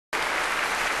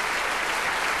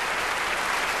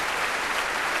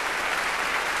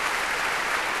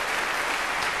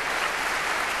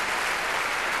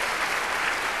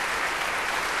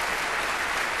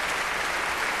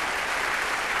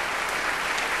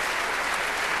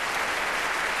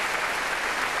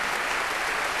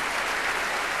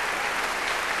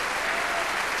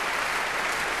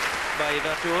by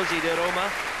Virtuosi di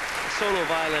Roma. The solo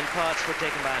violin parts were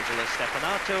taken by Angelo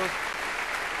Stefanato.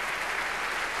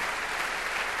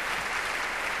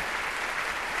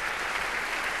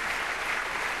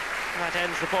 That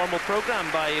ends the formal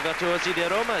programme by Virtuosi di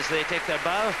Roma as they take their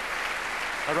bow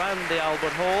around the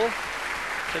Albert Hall.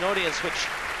 It's an audience which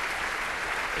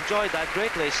enjoyed that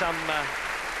greatly. Some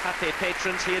happy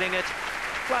patrons hearing it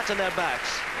flat on their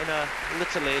backs in a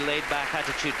literally laid-back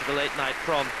attitude to the late-night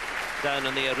prom down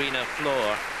on the arena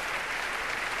floor.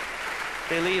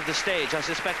 They leave the stage. I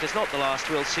suspect it's not the last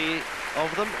we'll see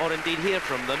of them, or indeed hear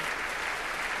from them.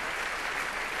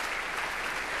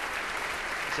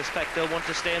 I suspect they'll want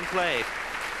to stay and play.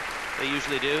 They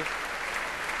usually do.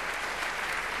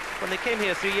 When they came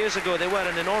here 3 years ago, they were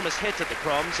an enormous hit at the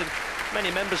Proms, and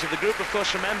many members of the group, of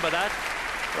course, remember that.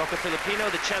 Rocco Filippino,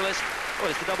 the cellist. Oh,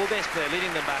 it's the double bass player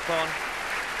leading them back on.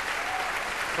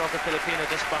 Rocco Filippino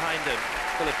just behind him.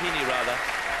 Filippini, rather.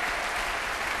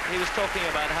 He was talking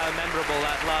about how memorable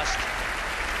that last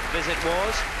visit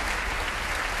was.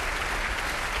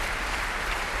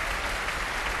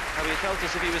 How he felt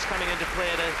as if he was coming in to play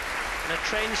at a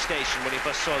train station when he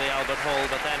first saw the Albert Hall,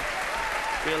 but then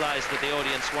realized that the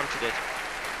audience wanted it.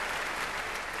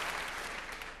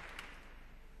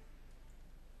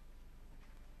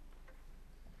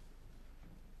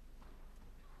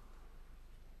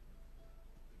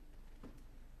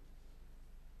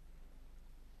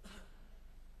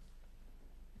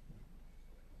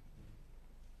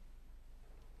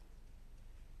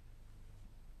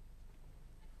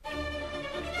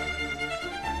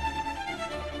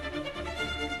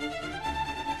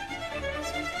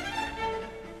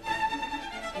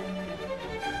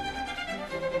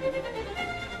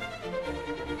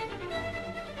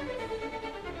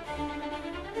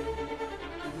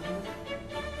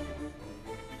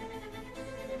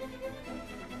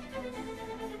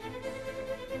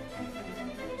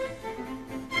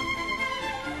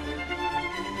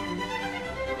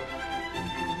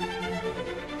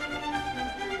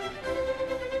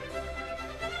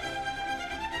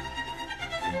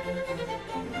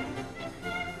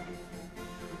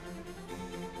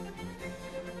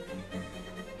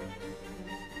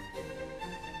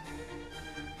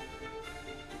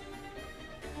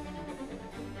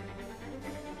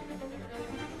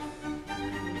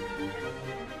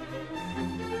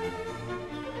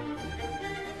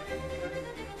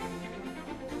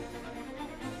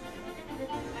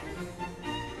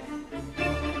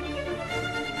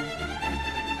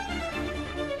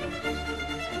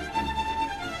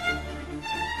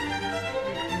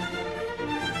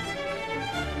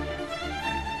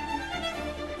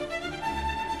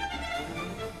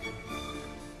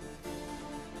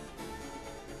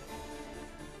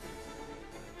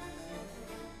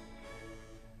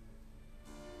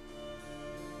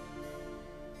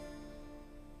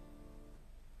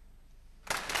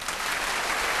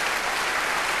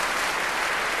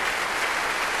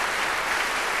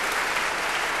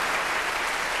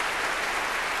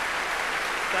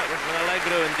 An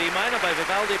Allegro in D minor by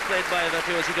Vivaldi, played by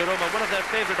Virtuosi di Roma, one of their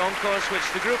favourite encores, which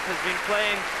the group has been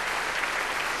playing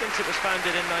since it was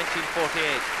founded in 1948.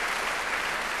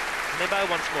 And they bow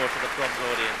once more to the Proms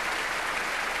audience.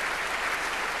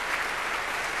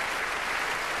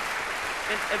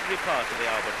 In every part of the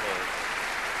Albert Hall.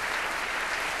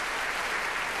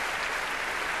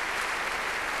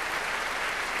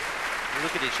 They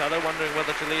look at each other, wondering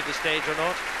whether to leave the stage or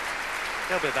not.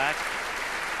 They'll be back.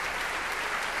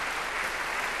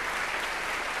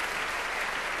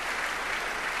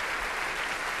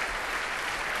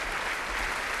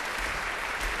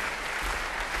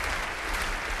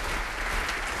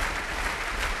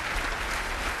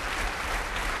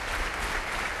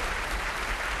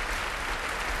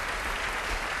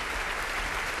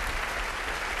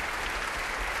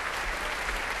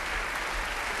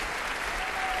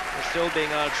 Still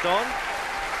being urged on.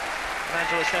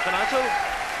 Angelo Stefanato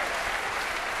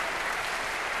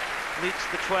leads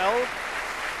the 12.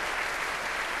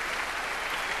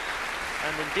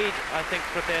 And indeed, I think,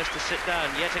 prepares to sit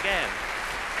down yet again.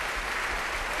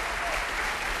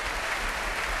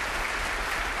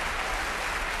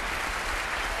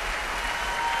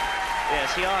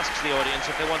 Yes, he asks the audience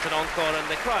if they want an encore, and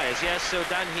the cry is yes, so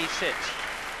down he sits.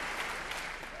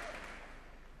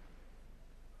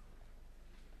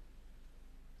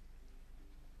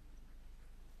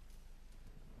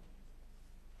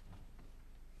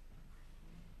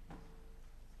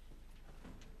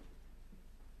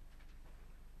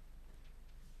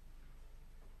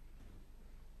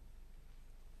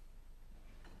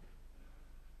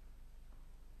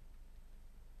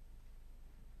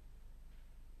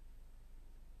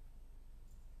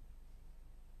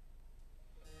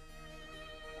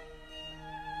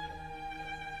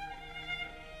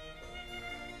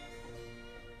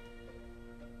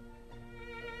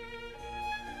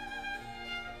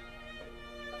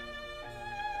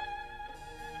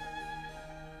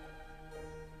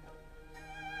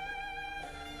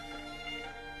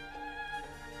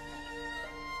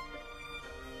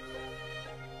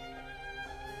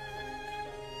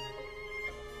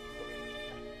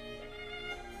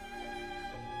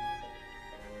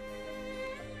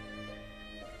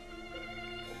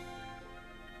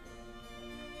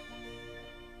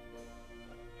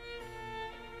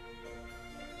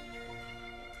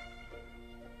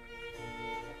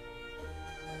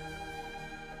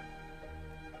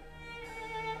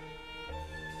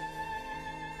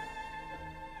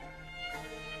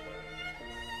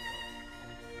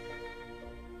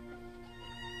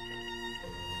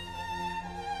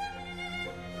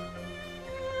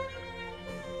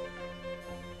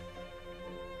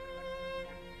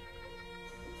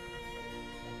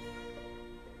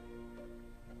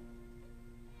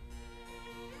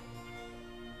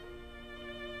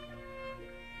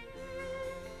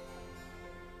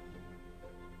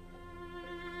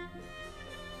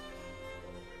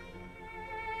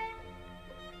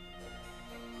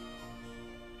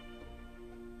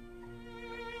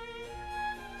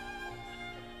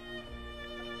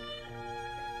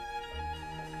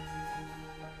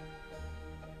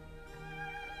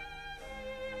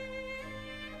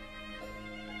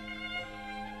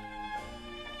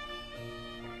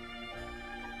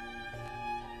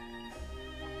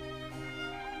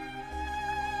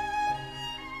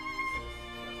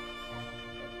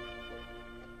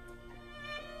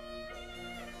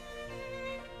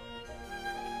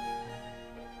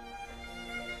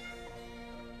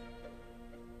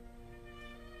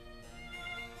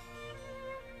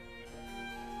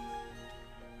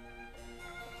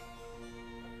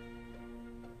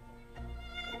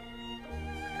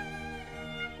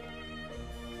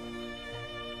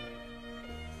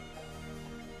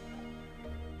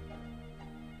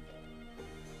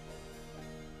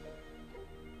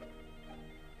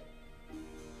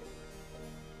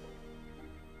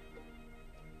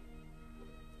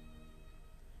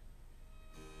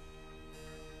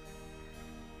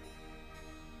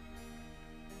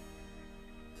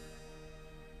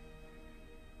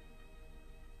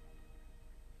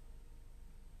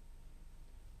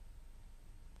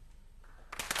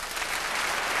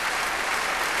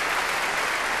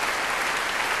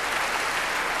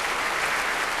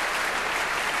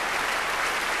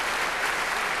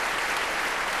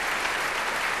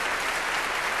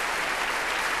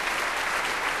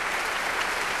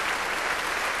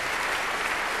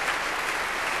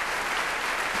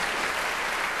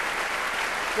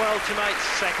 Well, tonight's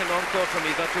second encore from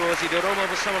I Virtuosi di Roma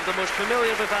was some of the most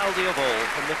familiar Vivaldi of all,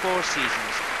 from the Four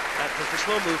Seasons. That was the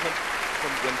slow movement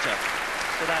from Winter.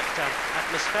 So that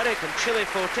atmospheric and chilly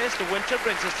foretaste of winter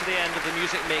brings us to the end of the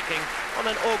music making on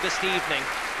an August evening,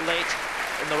 late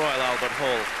in the Royal Albert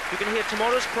Hall. You can hear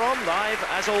tomorrow's prom live,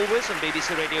 as always, on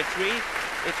BBC Radio 3.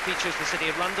 It features the City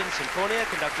of London Sinfonia,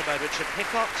 conducted by Richard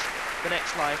Hickox. The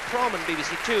next live prom on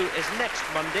BBC 2 is next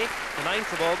Monday, the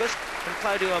 9th of August, and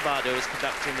Claudio Abbado is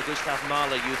conducting the Gustav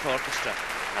Mahler Youth Orchestra,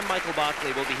 and Michael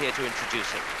Barclay will be here to introduce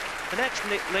it. The next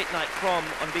late-night prom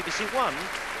on BBC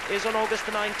 1 is on August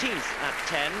the 19th at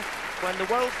 10, when the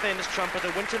world-famous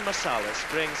trumpeter Wynton Marsalis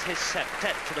brings his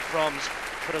septet to the proms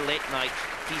for a late-night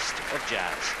feast of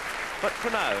jazz. But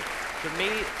for now, from me,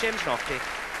 James Naughtie,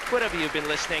 wherever you've been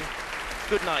listening,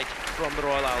 good night from the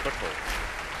Royal Albert Hall.